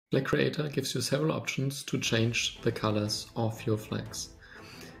Flag Creator gives you several options to change the colors of your flags.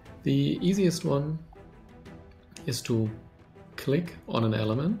 The easiest one is to click on an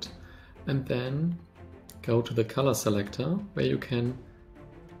element and then go to the color selector, where you can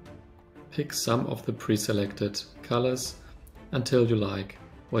pick some of the pre-selected colors until you like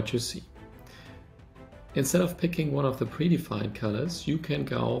what you see. Instead of picking one of the predefined colors, you can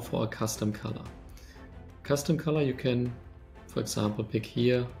go for a custom color. Custom color, you can, for example, pick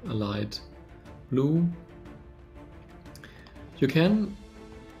here a light blue. You can,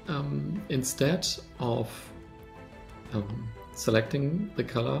 instead of selecting the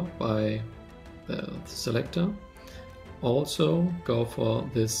color by the selector, also go for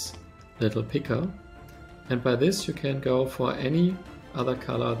this little picker, and by this you can go for any other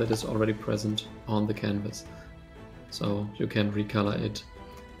color that is already present on the canvas. So you can recolor it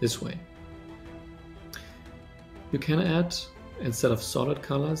this way. You can add, instead of solid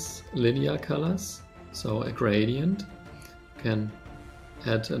colors, linear colors, so a gradient. You can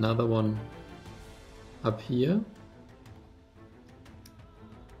add another one up here.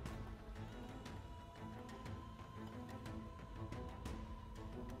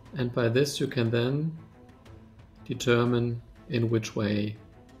 And by this you can then determine in which way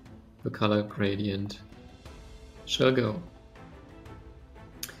the color gradient shall go.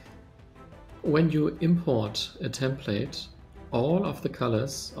 When you import a template, all of the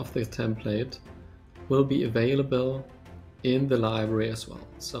colors of the template will be available in the library as well.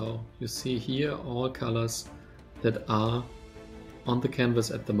 So you see here all colors that are on the canvas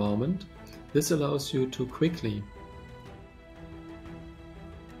at the moment. This allows you to quickly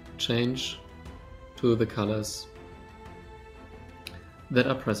change to the colors that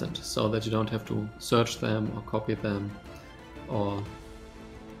are present, so that you don't have to search them or copy them or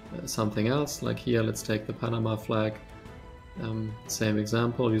something else. Like here, let's take the Panama flag. Same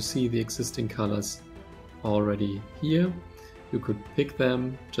example, you see the existing colors already here. You could pick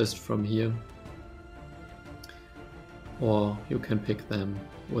them just from here, or you can pick them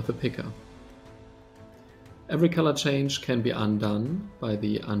with a picker. Every color change can be undone by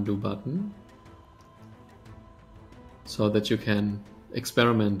the undo button, so that you can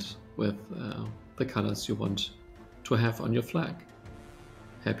experiment with the colors you want to have on your flag.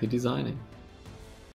 Happy designing!